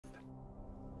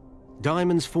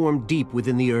diamonds form deep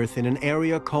within the Earth in an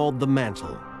area called the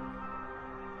mantle,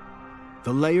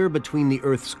 the layer between the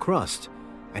Earth's crust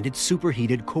and its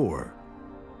superheated core.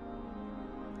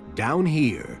 Down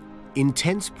here,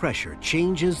 intense pressure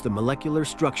changes the molecular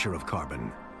structure of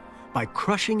carbon by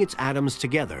crushing its atoms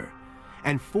together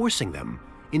and forcing them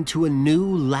into a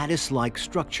new lattice-like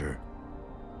structure.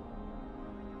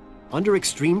 Under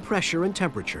extreme pressure and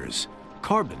temperatures,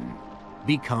 carbon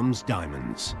becomes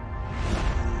diamonds.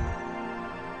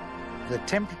 The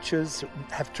temperatures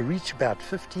have to reach about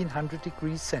 1500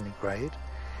 degrees centigrade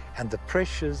and the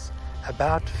pressures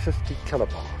about 50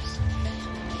 kilobars.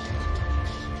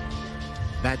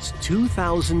 That's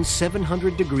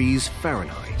 2,700 degrees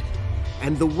Fahrenheit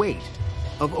and the weight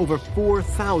of over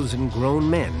 4,000 grown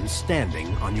men standing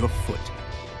on your foot.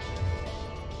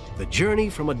 The journey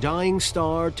from a dying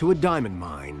star to a diamond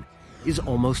mine is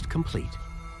almost complete.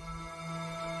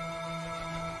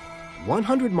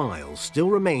 100 miles still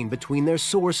remain between their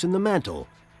source in the mantle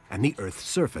and the Earth's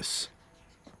surface.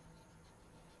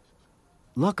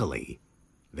 Luckily,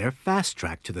 they're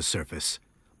fast-tracked to the surface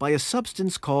by a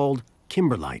substance called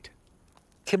kimberlite.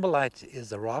 Kimberlite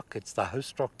is a rock, it's the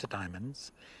host rock to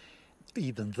diamonds.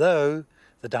 Even though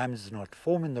the diamonds do not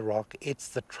form in the rock, it's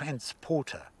the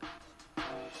transporter.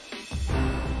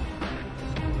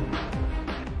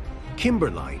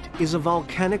 Kimberlite is a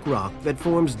volcanic rock that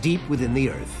forms deep within the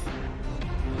Earth.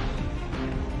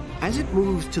 As it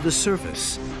moves to the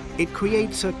surface, it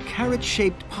creates a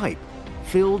carrot-shaped pipe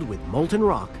filled with molten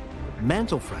rock,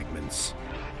 mantle fragments,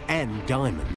 and diamonds.